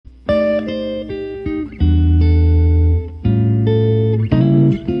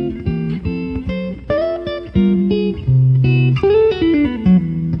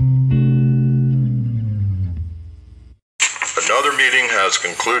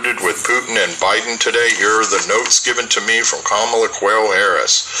concluded with Putin and Biden today. Here are the notes given to me from Kamala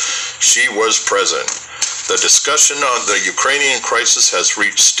Harris. She was present. The discussion on the Ukrainian crisis has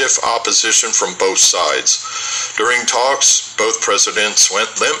reached stiff opposition from both sides. During talks, both presidents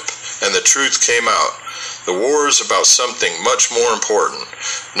went limp, and the truth came out. The war is about something much more important,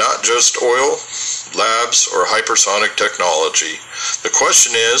 not just oil, labs, or hypersonic technology. The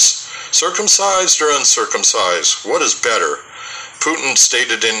question is, circumcised or uncircumcised, what is better? Putin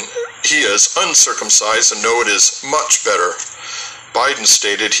stated he is uncircumcised and know it is much better. Biden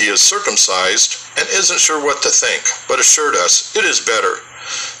stated he is circumcised and isn't sure what to think, but assured us it is better.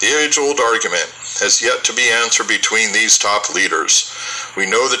 The age-old argument has yet to be answered between these top leaders. We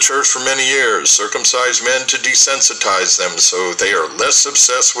know the church for many years circumcised men to desensitize them so they are less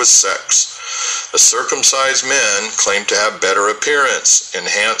obsessed with sex. The circumcised men claim to have better appearance,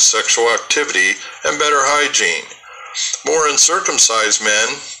 enhanced sexual activity, and better hygiene. More uncircumcised men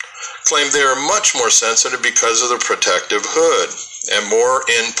claim they are much more sensitive because of the protective hood, and more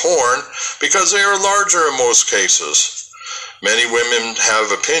in porn because they are larger in most cases. Many women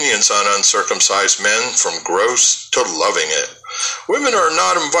have opinions on uncircumcised men, from gross to loving it. Women are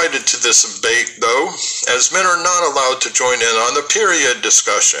not invited to this debate, though, as men are not allowed to join in on the period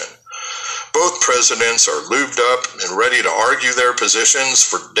discussion. Both presidents are lubed up and ready to argue their positions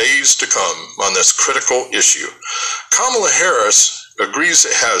for days to come on this critical issue. Kamala Harris agrees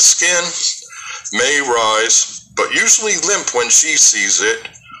it has skin, may rise, but usually limp when she sees it,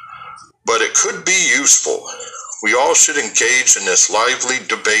 but it could be useful. We all should engage in this lively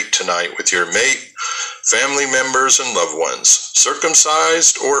debate tonight with your mate, family members, and loved ones.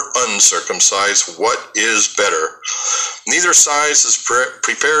 Circumcised or uncircumcised, what is better? Neither side is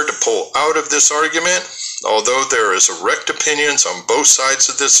prepared to pull out of this argument. Although there is erect opinions on both sides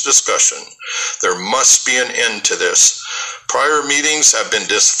of this discussion, there must be an end to this. Prior meetings have been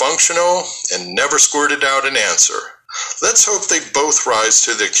dysfunctional and never squirted out an answer. Let's hope they both rise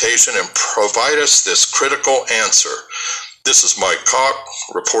to the occasion and provide us this critical answer. This is Mike Koch,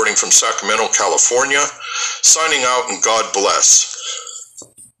 reporting from Sacramento, California, signing out, and God bless.